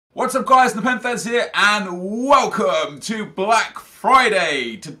what's up guys, NepentheZ here and welcome to Black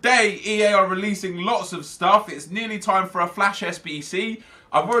Friday. Today EA are releasing lots of stuff. It's nearly time for a Flash SBC.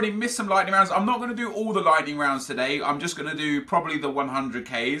 I've already missed some lightning rounds. I'm not going to do all the lightning rounds today. I'm just going to do probably the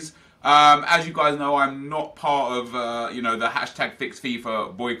 100Ks. As you guys know, I'm not part of the hashtag Fix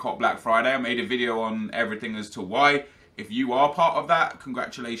FIFA boycott Black Friday. I made a video on everything as to why. If you are part of that,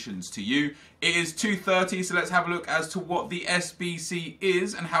 congratulations to you. It is 2:30, so let's have a look as to what the SBC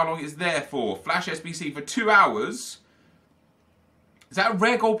is and how long it's there for. Flash SBC for 2 hours. Is that a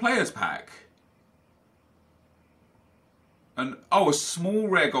rare gold players pack? Oh, a small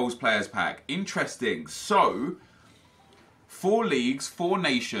rare gold players pack. Interesting. So, 4 leagues, 4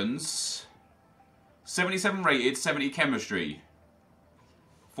 nations, 77 rated, 70 chemistry.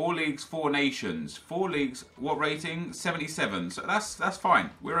 4 leagues, 4 nations. 4 leagues, what rating? 77. So that's fine.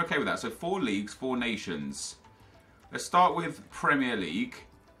 We're okay with that. So 4 leagues, 4 nations. Let's start with Premier League.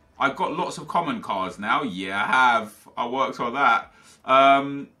 I've got lots of common cards now. Yeah, I have. I worked on that. I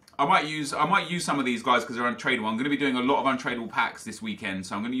might use some of these guys because they're untradeable. I'm going to be doing a lot of untradeable packs this weekend,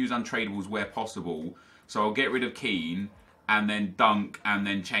 so I'm going to use untradeables where possible. So I'll get rid of Keane, and then Dunk, and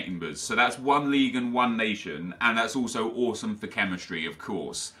then Chambers. So that's 1 league and 1 nation, and that's also awesome for chemistry, of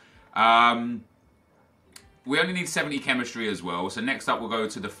course. We only need 70 chemistry as well. So next up we'll go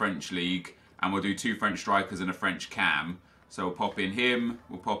to the French league, and we'll do 2 French strikers and a French cam. So we'll pop in him,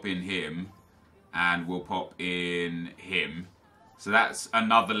 we'll pop in him, and we'll pop in him. So that's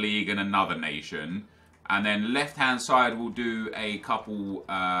another league and another nation. And then left-hand side we'll do a couple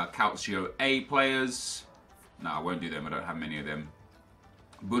Calcio A players. No, I won't do them. I don't have many of them.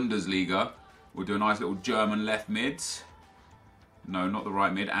 Bundesliga. We'll do a nice little German left mid. No, not the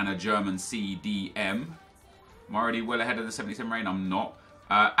right mid. And a German CDM. I'm already well ahead of the 77 rating. I'm not.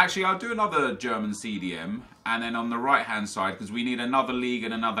 Actually, I'll do another German CDM. And then on the right-hand side, because we need another league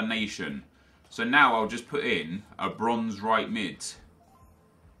and another nation. So now I'll just put in a bronze right mid.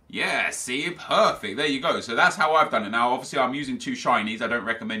 Yeah, see? Perfect. There you go. So that's how I've done it. Now, obviously, I'm using 2 shinies. I don't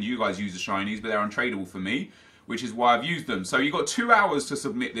recommend you guys use the shinies, but they're untradeable for me, which is why I've used them. So you've got 2 hours to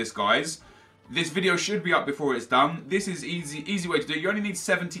submit this, guys. This video should be up before it's done. This is easy way to do it. You only need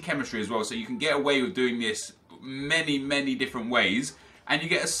 70 chemistry as well, so you can get away with doing this many different ways. And you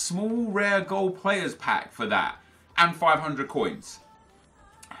get a small rare gold players pack for that. And 500 coins.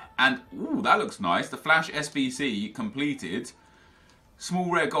 And, ooh, that looks nice. The Flash SBC completed.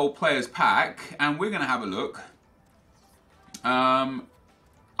 Small rare gold players pack, and we're gonna have a look. What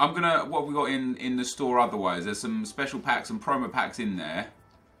have we got in the store otherwise? There's some special packs and promo packs in there.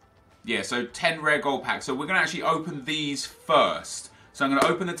 Yeah, so 10 rare gold packs. So we're gonna actually open these first. So I'm gonna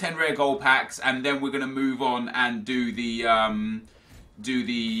open the 10 rare gold packs, and then we're gonna move on and do the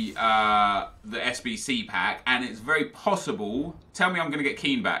SBC pack. And it's very possible. Tell me I'm gonna get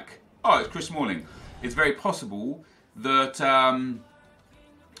Keane back. Oh, it's Chris Smalling. It's very possible that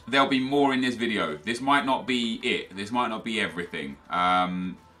there'll be more in this video. This might not be it. This might not be everything.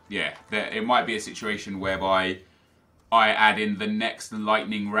 Yeah, it might be a situation whereby I add in the next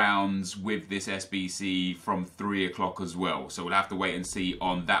lightning rounds with this SBC from 3 o'clock as well. So we'll have to wait and see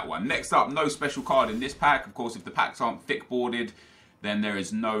on that one. Next up, no special card in this pack. Of course, if the packs aren't thick boarded, then there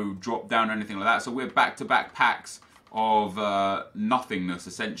is no drop down or anything like that. So we're back-to-back packs of nothingness,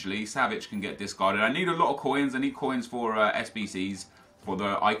 essentially. Savage can get discarded. I need a lot of coins. I need coins for SBCs. For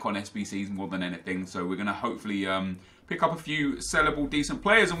the icon SBCs more than anything. So we're going to hopefully pick up a few sellable decent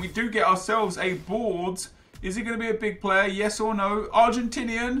players. And we do get ourselves a board. Is he going to be a big player? Yes or no?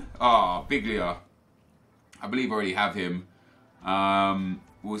 Argentinian? Ah, Biglia. I believe I already have him.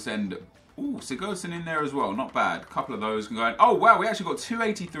 We'll send... Ooh, Sigurdsson in there as well. Not bad. A couple of those can go in. Oh, wow. We actually got 2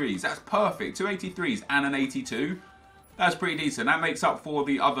 83s. That's perfect. 2 83s and an 82. That's pretty decent. That makes up for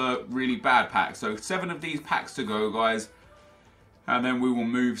the other really bad packs. So 7 of these packs to go, guys. And then we will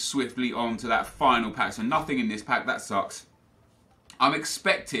move swiftly on to that final pack. So nothing in this pack. That sucks. I am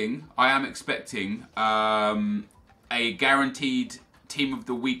expecting a guaranteed Team of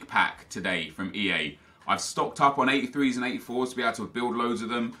the Week pack today from EA. I've stocked up on 83s and 84s to be able to build loads of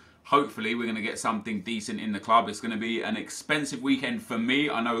them. Hopefully we're going to get something decent in the club. It's going to be an expensive weekend for me.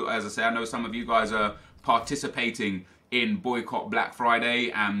 I know, as I say, I know some of you guys are participating in Boycott Black Friday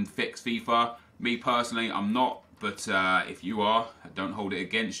and Fix FIFA. Me personally, I'm not. But if you are, don't hold it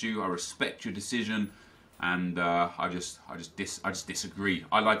against you. I respect your decision, and I just disagree.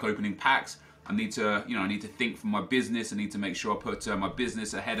 I like opening packs. I need to, I need to think for my business. I need to make sure I put my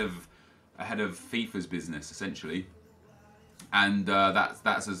business ahead of FIFA's business, essentially. And that's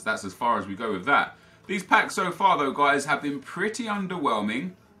as far as we go with that. These packs so far, though, guys, have been pretty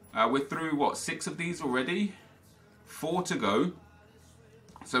underwhelming. We're through what, 6 of these already? 4 to go.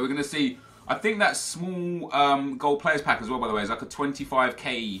 So we're going to see, I think that small gold players pack as well, by the way, is like a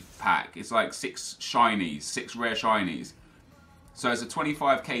 25k pack. It's like 6 shinies, 6 rare shinies. So it's a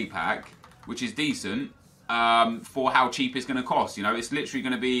 25k pack, which is decent for how cheap it's going to cost. You know, it's literally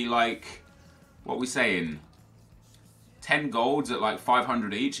going to be like, what are we saying? 10 golds at like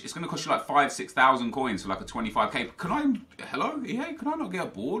 500 each. It's going to cost you like 5,000-6,000 coins for like a 25k. Can I, hello, EA, can I not get a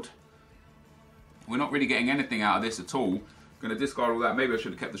board? We're not really getting anything out of this at all. Going to discard all that. Maybe I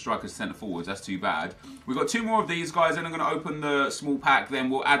should have kept the strikers centre forwards. That's too bad. We've got 2 more of these guys. Then I'm going to open the small pack. Then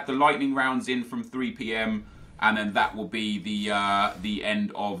we'll add the lightning rounds in from 3 PM. And then that will be the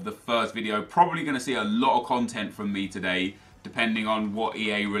end of the first video. Probably going to see a lot of content from me today, depending on what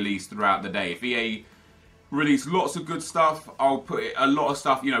EA release throughout the day. If EA release lots of good stuff, I'll put a lot of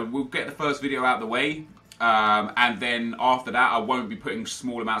stuff, you know, we'll get the first video out of the way. And then after that, I won't be putting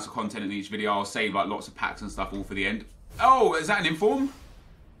small amounts of content in each video. I'll save like lots of packs and stuff all for the end. Oh, is that an inform?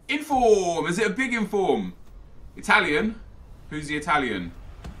 Inform! Is it a big inform? Italian? Who's the Italian?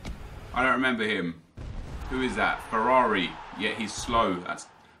 I don't remember him. Who is that? Ferrari. Yeah, he's slow. That's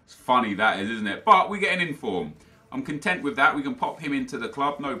funny, that is, isn't it? But we get an inform. I'm content with that. We can pop him into the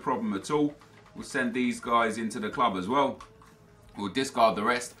club, no problem at all. We'll send these guys into the club as well. We'll discard the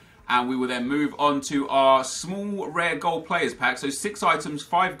rest. And we will then move on to our small rare gold players pack. So 6 items,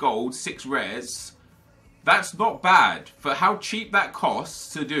 5 gold, 6 rares. That's not bad. For how cheap that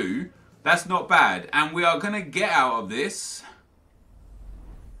costs to do, that's not bad. And we are going to get out of this.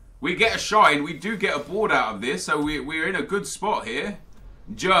 We get a shine. We do get a board out of this. So we're in a good spot here.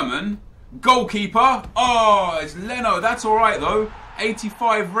 German. Goalkeeper. Oh, it's Leno. That's all right, though.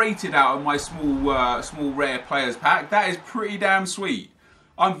 85 rated out of my small rare players pack. That is pretty damn sweet.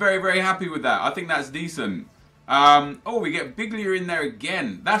 I'm very, very happy with that. I think that's decent. Oh, we get Biglia in there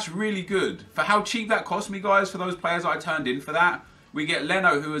again. That's really good. For how cheap that cost me, guys, for those players I turned in for that, we get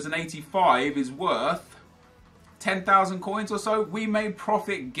Leno, who is an 85, is worth 10,000 coins or so. We made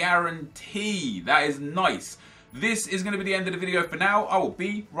profit guarantee. That is nice. This is going to be the end of the video for now. I will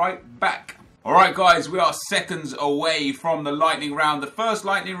be right back. Alright guys, we are seconds away from the lightning round. The first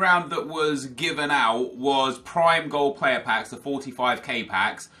lightning round that was given out was prime gold player packs, the 45k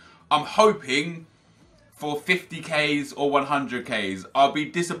packs. I'm hoping for 50ks or 100ks. I'll be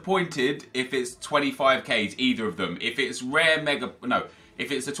disappointed if it's 25ks, either of them. If it's rare mega, no,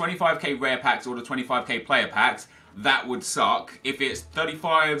 if it's the 25k rare packs or the 25k player packs, that would suck. If it's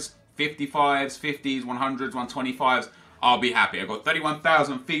 35s, 55s, 50s, 100s, 125s, I'll be happy. I've got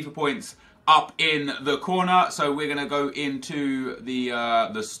 31,000 FIFA points up in the corner, so we're gonna go into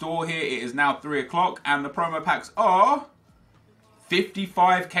the store here. It is now 3 o'clock, and the promo packs are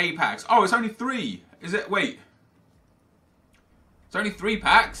 55k packs. Oh, it's only 3. Is it? Wait, it's only 3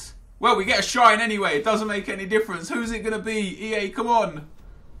 packs. Well, we get a shine anyway. It doesn't make any difference. Who's it gonna be? EA, come on.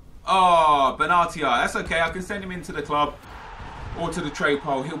 Oh, Benatia. That's okay. I can send him into the club or to the trade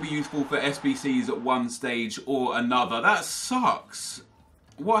pile. He'll be useful for SBCs at one stage or another. That sucks.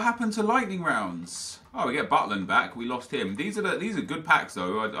 What happened to lightning rounds? Oh, we get Butland back. We lost him. These are good packs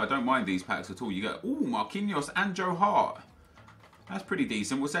though. I don't mind these packs at all. You get Marquinhos and Joe Hart. That's pretty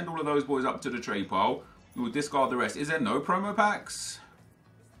decent. We'll send all of those boys up to the trade pile. We'll discard the rest. Is there no promo packs?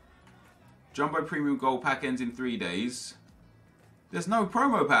 Jumbo Premium Gold pack ends in 3 days. There's no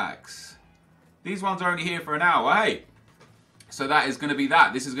promo packs. These ones are only here for an hour. Hey, so that is going to be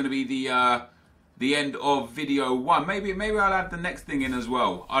that. This is going to be the end of video 1. Maybe I'll add the next thing in as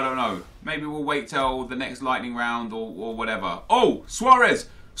well. I don't know. Maybe we'll wait till the next lightning round or whatever. Oh, Suarez!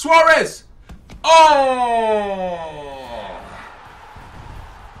 Suarez! Oh!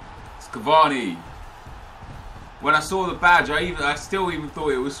 It's Cavani. When I saw the badge, I still even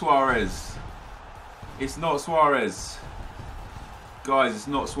thought it was Suarez. It's not Suarez. Guys, it's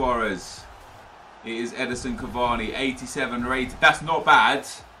not Suarez. It is Edison Cavani, 87 rated. That's not bad.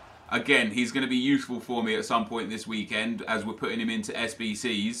 Again, he's going to be useful for me at some point this weekend as we're putting him into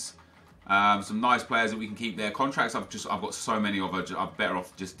SBCs. Some nice players that we can keep their contracts. I've got so many of them. I'm better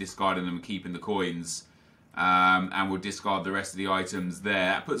off just discarding them and keeping the coins. And we'll discard the rest of the items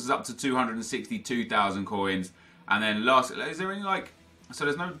there. That puts us up to 262,000 coins. And then last, is there any like, so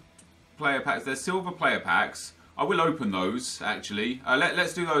there's no player packs. There's silver player packs. I will open those actually.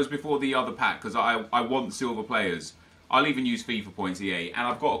 Let's do those before the other pack because I want silver players. I'll even use FIFA points EA, and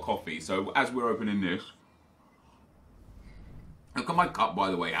I've got a coffee, so as we're opening this... Look at my cup, by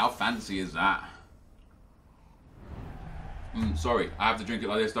the way. How fancy is that? Sorry, I have to drink it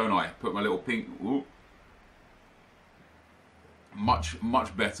like this, don't I? Put my little pink... Ooh. Much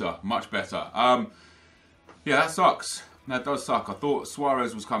better. Much better. Yeah, that sucks. That does suck. I thought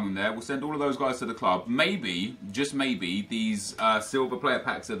Suarez was coming there. We'll send all of those guys to the club. Maybe, just maybe, these silver player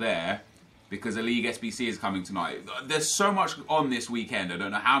packs are there because a League SBC is coming tonight. There's so much on this weekend. I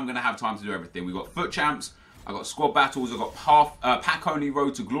don't know how I'm going to have time to do everything. We've got FUT Champs, I've got squad battles, I've got pack-only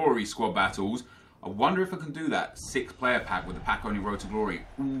Road to Glory squad battles. I wonder if I can do that 6-player pack with the pack-only Road to Glory.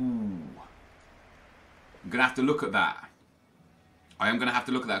 Ooh. I'm going to have to look at that. I am going to have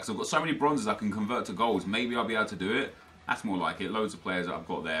to look at that because I've got so many bronzes I can convert to golds. Maybe I'll be able to do it. That's more like it. Loads of players that I've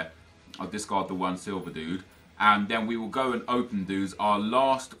got there. I'll discard the one silver dude. And then we will go and open, dudes, our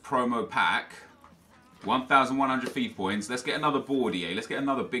last promo pack. 1,100 FIFA points. Let's get another board, EA. Let's get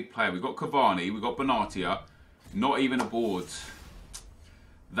another big player. We've got Cavani. We've got Benatia. Not even a board.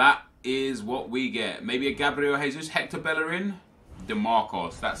 That is what we get. Maybe a Gabriel Jesus. Hector Bellerin.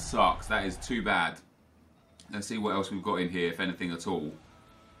 DeMarcos. That sucks. That is too bad. Let's see what else we've got in here, if anything at all.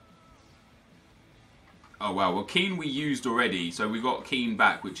 Oh, wow. Well, Keane we used already. So we've got Keane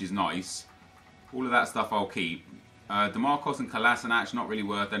back, which is nice. All of that stuff I'll keep. DeMarcos and Kolasinac, not really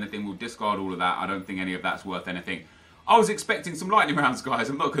worth anything. We'll discard all of that. I don't think any of that's worth anything. I was expecting some lightning rounds, guys.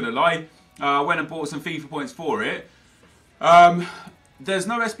 I'm not going to lie. Went and bought some FIFA points for it. There's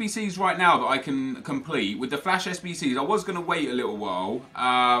no SBCs right now that I can complete. With the Flash SBCs, I was going to wait a little while.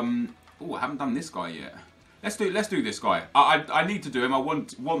 Oh, I haven't done this guy yet. Let's do this guy. I need to do him. I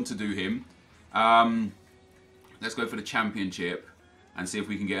want to do him. Let's go for the championship and see if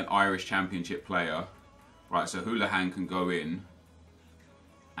we can get an Irish championship player. Right, so Houlihan can go in.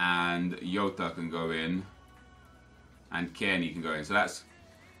 And Jota can go in. And Kearney can go in. So that's...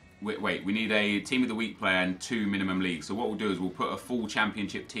 Wait, we need a Team of the Week player and 2 minimum leagues. So what we'll do is we'll put a full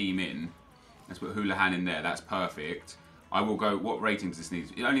championship team in. Let's put Houlihan in there. That's perfect. I will go... What rating does this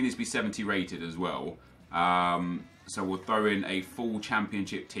need? It only needs to be 70 rated as well. So we'll throw in a full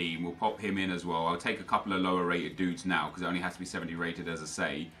championship team. We'll pop him in as well. I'll take a couple of lower rated dudes now because it only has to be 70 rated, as I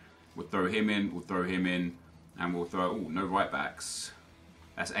say. We'll throw him in. We'll throw him in. And we'll throw... Oh, no right backs.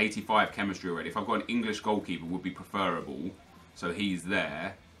 That's 85 chemistry already. If I've got an English goalkeeper, would be preferable. So he's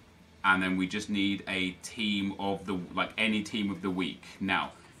there. And then we just need a team of the... Like, any team of the week.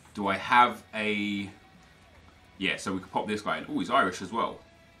 Now, do I have a... Yeah, so we could pop this guy in. Oh, he's Irish as well.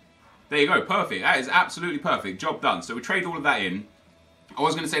 There you go. Perfect. That is absolutely perfect. Job done. So we trade all of that in. I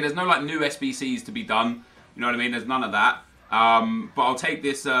was going to say there's no, like, new SBCs to be done. You know what I mean? There's none of that. But I'll take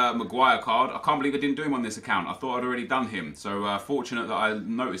this Maguire card. I can't believe I didn't do him on this account. I thought I'd already done him. So fortunate that I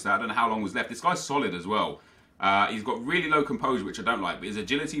noticed that. I don't know how long was left. This guy's solid as well. He's got really low composure, which I don't like. But his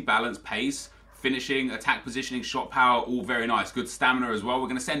agility, balance, pace, finishing, attack positioning, shot power, all very nice. Good stamina as well. We're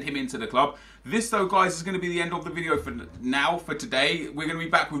going to send him into the club. This, though, guys, is going to be the end of the video for now, for today. We're going to be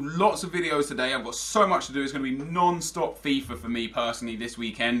back with lots of videos today. I've got so much to do. It's going to be non-stop FIFA for me personally this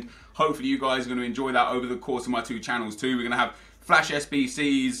weekend. Hopefully you guys are going to enjoy that over the course of my 2 channels too. We're going to have Flash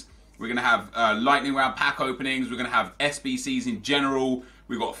SBCs. We're going to have Lightning Round pack openings. We're going to have SBCs in general.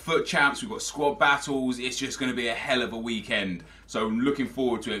 We've got FUT Champs. We've got squad battles. It's just going to be a hell of a weekend. So I'm looking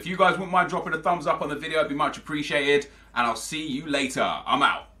forward to it. If you guys wouldn't mind dropping a thumbs up on the video, it'd be much appreciated. And I'll see you later. I'm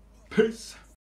out. Peace.